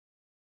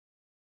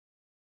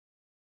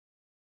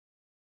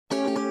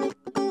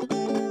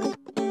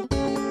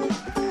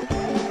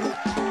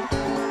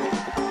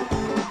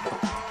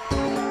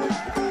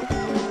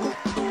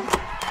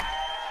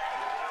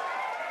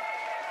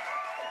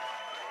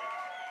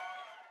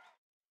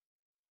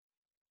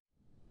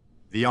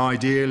The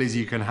ideal is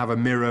you can have a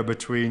mirror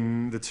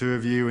between the two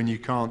of you and you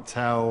can't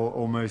tell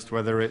almost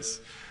whether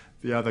it's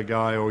the other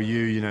guy or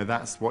you. You know,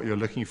 that's what you're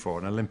looking for.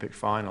 An Olympic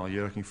final,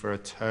 you're looking for a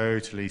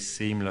totally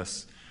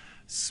seamless,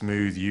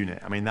 smooth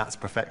unit. I mean, that's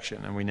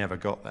perfection, and we never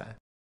got there.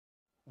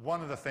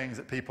 One of the things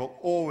that people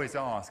always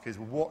ask is,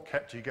 what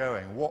kept you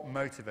going? What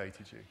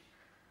motivated you?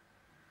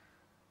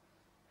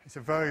 It's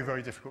a very,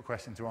 very difficult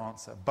question to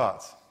answer,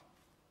 but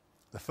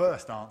the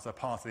first answer,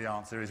 part of the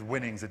answer, is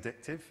winning's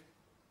addictive.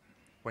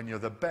 When you're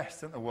the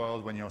best in the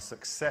world, when you're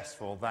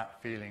successful,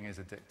 that feeling is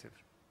addictive.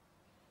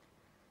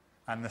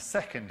 And the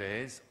second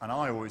is, and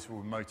I always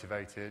was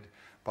motivated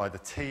by the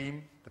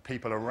team, the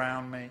people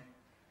around me,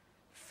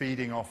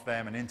 feeding off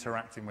them and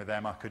interacting with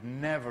them. I could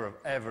never have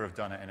ever have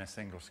done it in a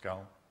single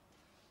scull.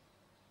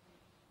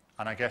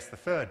 And I guess the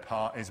third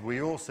part is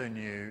we also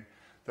knew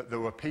that there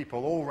were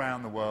people all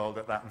around the world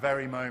at that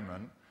very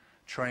moment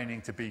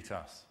training to beat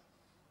us.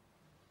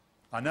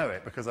 I know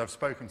it because I've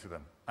spoken to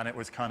them, and it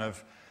was kind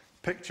of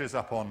pictures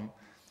up on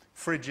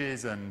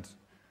fridges and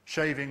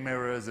shaving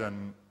mirrors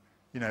and,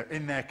 you know,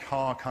 in their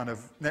car kind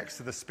of next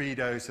to the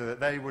Speedo, so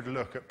that they would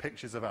look at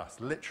pictures of us,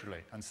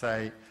 literally, and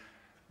say,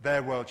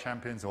 they're world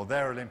champions or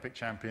they're Olympic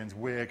champions,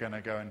 we're going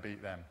to go and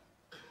beat them.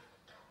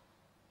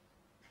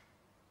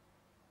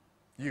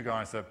 You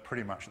guys are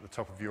pretty much at the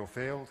top of your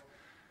field.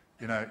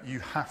 You know, you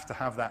have to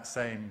have that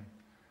same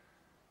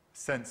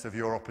sense of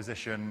your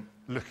opposition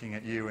looking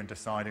at you and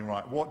deciding,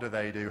 right, what do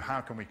they do?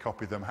 How can we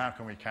copy them? How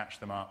can we catch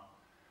them up?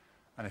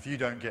 And if you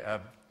don't get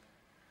a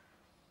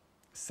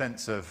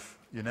sense of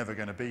you're never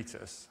going to beat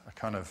us, a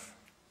kind of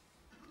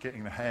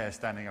getting the hair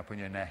standing up on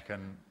your neck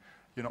and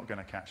you're not going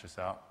to catch us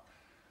up,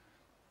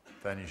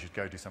 then you should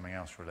go do something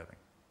else for a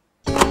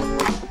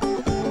living.